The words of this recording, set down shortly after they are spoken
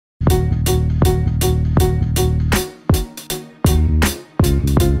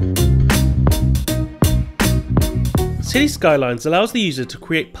City Skylines allows the user to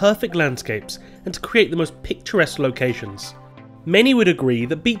create perfect landscapes and to create the most picturesque locations. Many would agree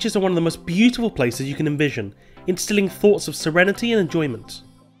that beaches are one of the most beautiful places you can envision, instilling thoughts of serenity and enjoyment.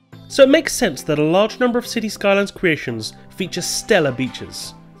 So it makes sense that a large number of City Skylines creations feature stellar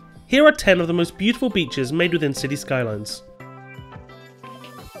beaches. Here are 10 of the most beautiful beaches made within City Skylines.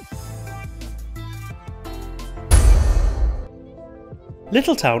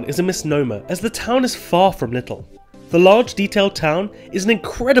 Little Town is a misnomer, as the town is far from little. The large detailed town is an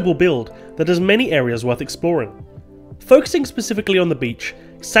incredible build that has many areas worth exploring. Focusing specifically on the beach,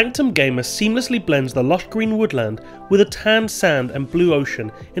 Sanctum Gamer seamlessly blends the lush green woodland with a tanned sand and blue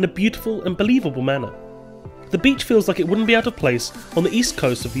ocean in a beautiful and believable manner. The beach feels like it wouldn't be out of place on the east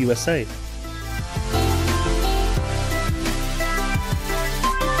coast of the USA.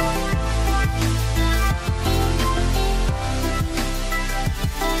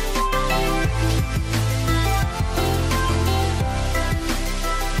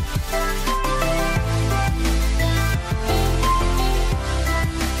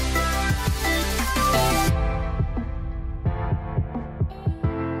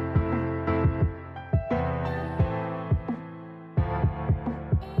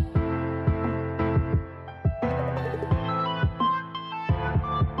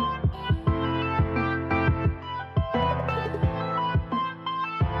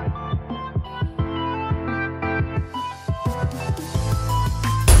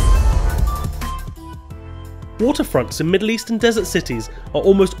 Waterfronts in Middle Eastern desert cities are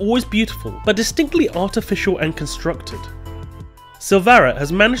almost always beautiful, but distinctly artificial and constructed. Silvara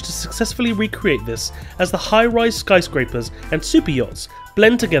has managed to successfully recreate this as the high-rise skyscrapers and super yachts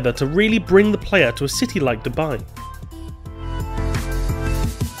blend together to really bring the player to a city like Dubai.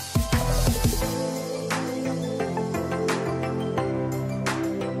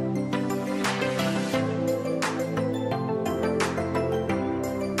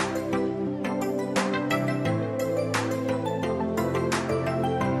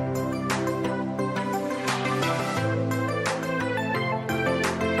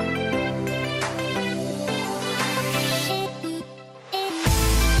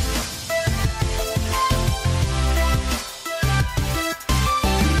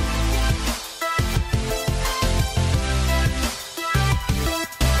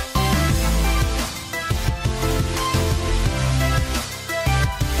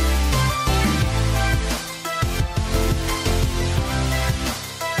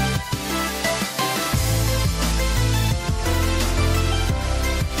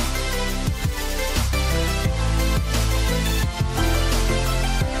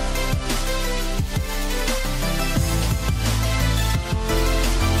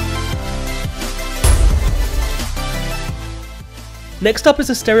 Next up is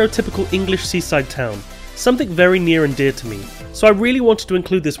a stereotypical English seaside town, something very near and dear to me, so I really wanted to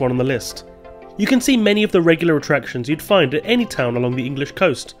include this one on the list. You can see many of the regular attractions you'd find at any town along the English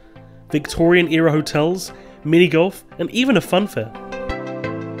coast. Victorian era hotels, mini golf, and even a fun fair.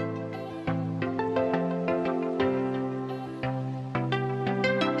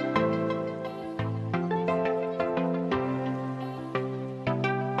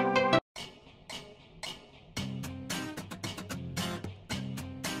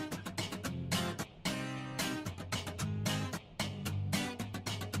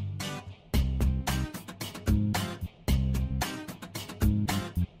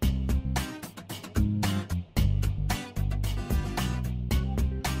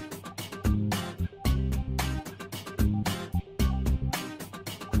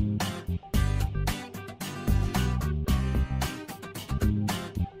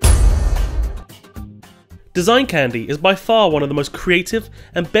 Design Candy is by far one of the most creative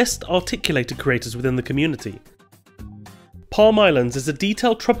and best articulated creators within the community. Palm Islands is a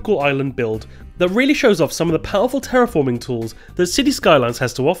detailed tropical island build that really shows off some of the powerful terraforming tools that City Skylines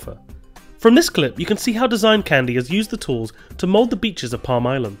has to offer. From this clip you can see how Design Candy has used the tools to mould the beaches of Palm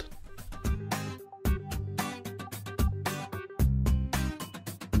Island.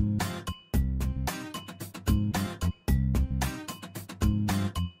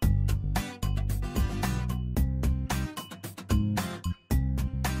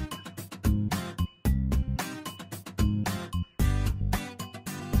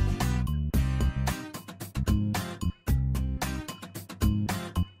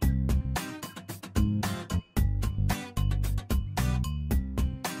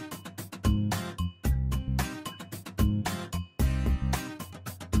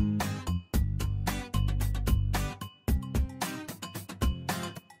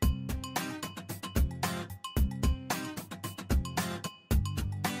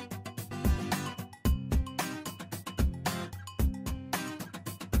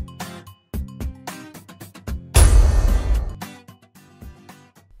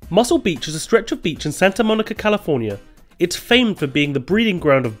 Muscle Beach is a stretch of beach in Santa Monica, California. It's famed for being the breeding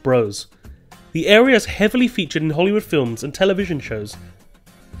ground of bros. The area is heavily featured in Hollywood films and television shows.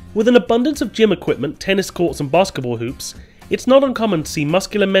 With an abundance of gym equipment, tennis courts and basketball hoops, it's not uncommon to see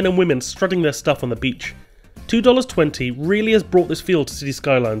muscular men and women strutting their stuff on the beach. $2.20 really has brought this feel to City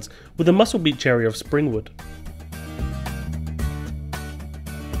Skylines with the Muscle Beach area of Springwood.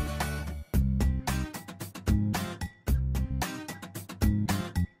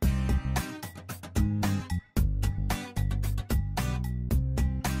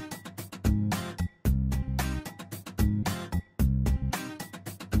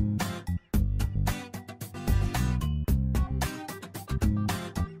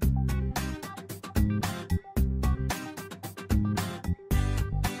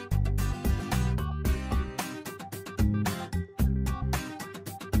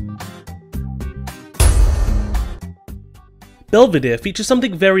 Belvedere features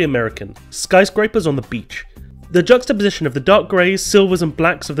something very American: skyscrapers on the beach. The juxtaposition of the dark greys, silvers and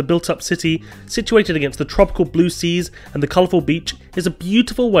blacks of the built-up city, situated against the tropical blue seas and the colourful beach, is a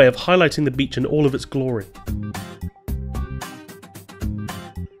beautiful way of highlighting the beach in all of its glory.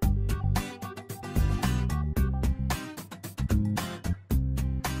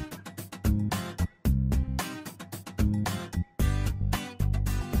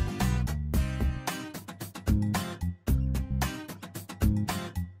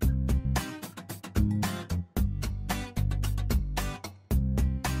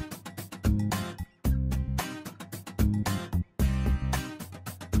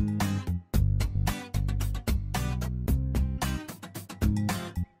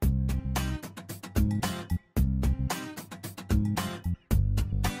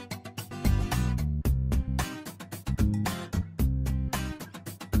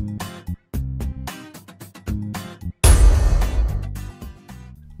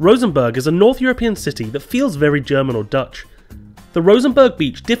 Rosenberg is a North European city that feels very German or Dutch. The Rosenberg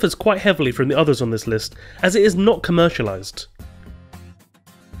beach differs quite heavily from the others on this list, as it is not commercialised.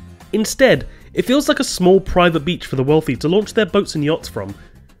 Instead, it feels like a small private beach for the wealthy to launch their boats and yachts from.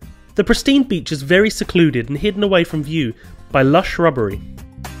 The pristine beach is very secluded and hidden away from view by lush shrubbery.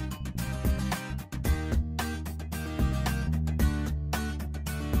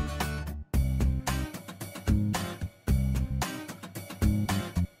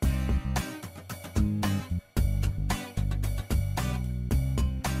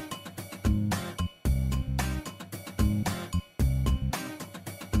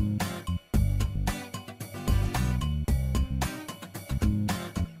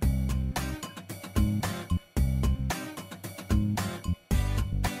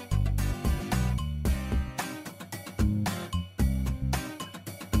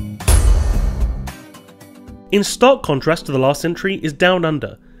 In stark contrast to the last entry is Down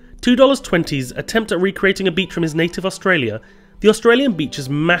Under. $2.20's attempt at recreating a beach from his native Australia. The Australian beach is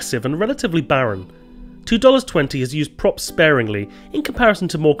massive and relatively barren. $2.20 has used props sparingly in comparison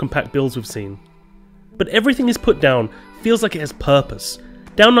to more compact builds we've seen. But everything he's put down feels like it has purpose.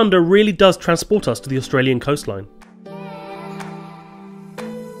 Down Under really does transport us to the Australian coastline.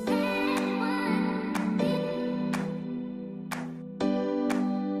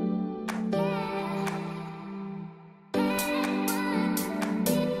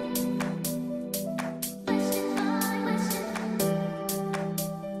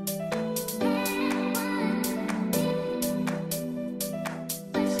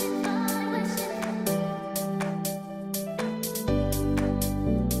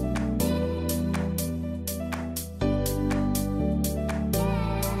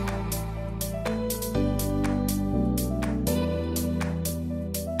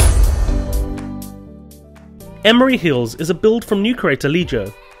 Emery Hills is a build from new creator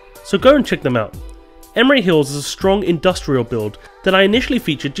Lijo, so go and check them out. Emery Hills is a strong industrial build that I initially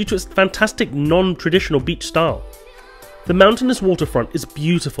featured due to its fantastic non-traditional beach style. The mountainous waterfront is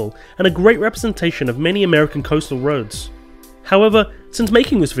beautiful and a great representation of many American coastal roads. However, since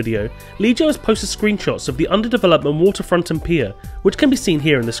making this video, Lijo has posted screenshots of the underdevelopment waterfront and pier, which can be seen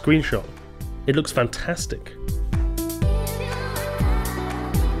here in the screenshot. It looks fantastic.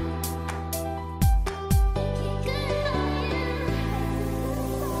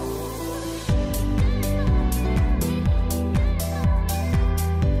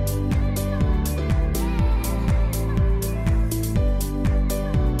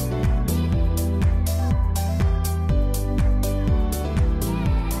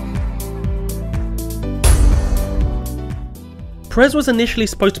 Prez was initially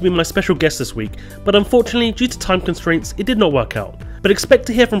supposed to be my special guest this week, but unfortunately due to time constraints it did not work out, but expect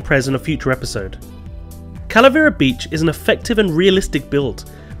to hear from Prez in a future episode. Calavera Beach is an effective and realistic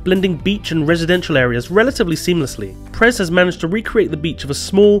build, blending beach and residential areas relatively seamlessly. Prez has managed to recreate the beach of a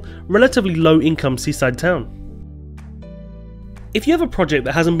small, relatively low-income seaside town. If you have a project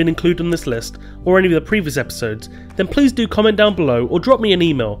that hasn't been included on this list, or any of the previous episodes, then please do comment down below or drop me an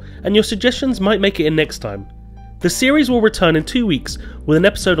email, and your suggestions might make it in next time. The series will return in 2 weeks with an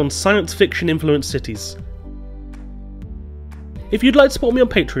episode on science fiction influenced cities. If you'd like to support me on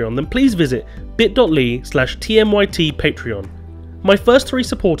Patreon, then please visit bit.ly/tmytpatreon. My first 3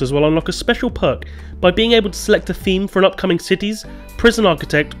 supporters will unlock a special perk by being able to select a theme for an upcoming Cities, Prison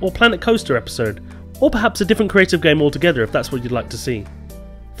Architect or Planet Coaster episode, or perhaps a different creative game altogether if that's what you'd like to see.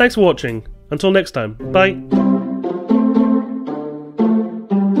 Thanks for watching, until next time, bye!